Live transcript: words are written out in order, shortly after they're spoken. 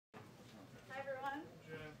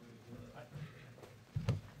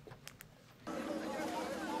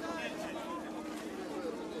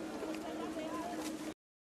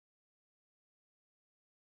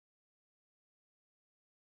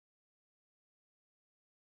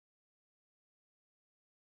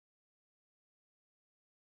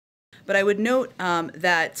But I would note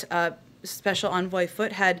that Special Envoy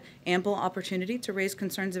Foote had ample opportunity to raise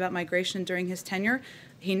concerns about migration during his tenure.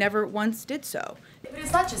 He never once did so. But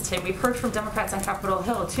it's not just him. We've heard from Democrats on Capitol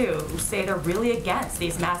Hill, too, who say they're really against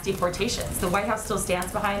these mass deportations. The White House still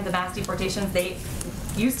stands behind the mass deportations.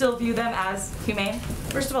 You still view them as humane?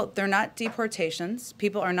 First of all, they're not deportations.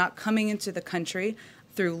 People are not coming into the country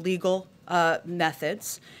through legal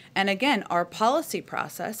methods. And again, our policy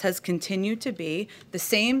process has continued to be the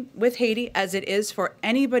same with Haiti as it is for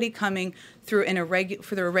anybody coming through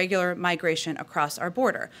for the irregular migration across our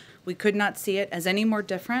border. We could not see it as any more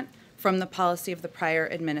different from the policy of the prior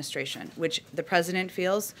administration, which the president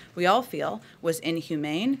feels, we all feel, was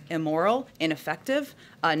inhumane, immoral, ineffective,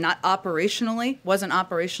 wasn't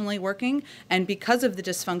operationally working, and because of the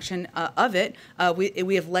dysfunction of it,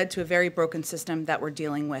 we have led to a very broken system that we're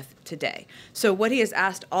dealing with today. So what he has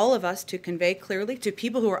asked all of us to convey clearly to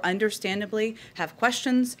people who are understandably have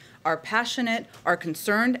questions, are passionate, are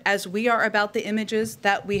concerned, as we are about the images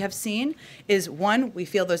that we have seen, is one, we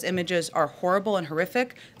feel those images are horrible and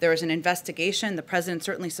horrific. There is an investigation the president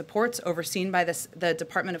certainly supports, overseen by the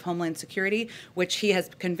Department of Homeland Security, which he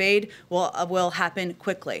has conveyed will happen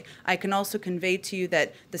quickly. I can also convey to you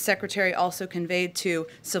that the secretary also conveyed to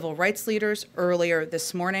civil rights leaders earlier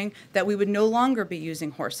this morning that we would no longer be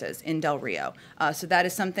using horses in Del Rio. So that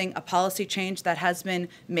is something, a policy change that has been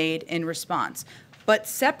made in response. But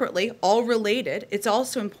separately, all related, it's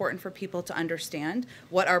also important for people to understand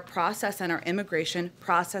what our process and our immigration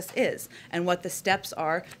process is and what the steps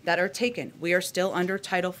are that are taken. We are still under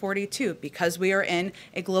Title 42 because we are in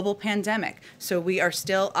a global pandemic. So we are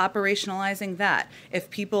still operationalizing that.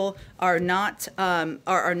 If people are not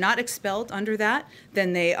expelled under that,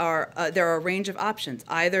 then there are a range of options.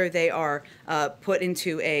 Either they are put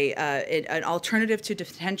into an alternative to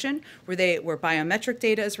detention where biometric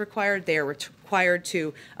data is required, they are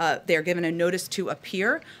they are given a notice to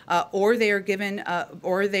appear, or they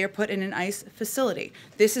are put in an ICE facility.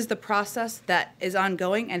 This is the process that is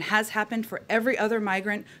ongoing and has happened for every other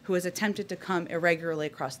migrant who has attempted to come irregularly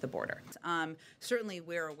across the border. Certainly,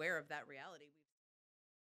 we're aware of that reality.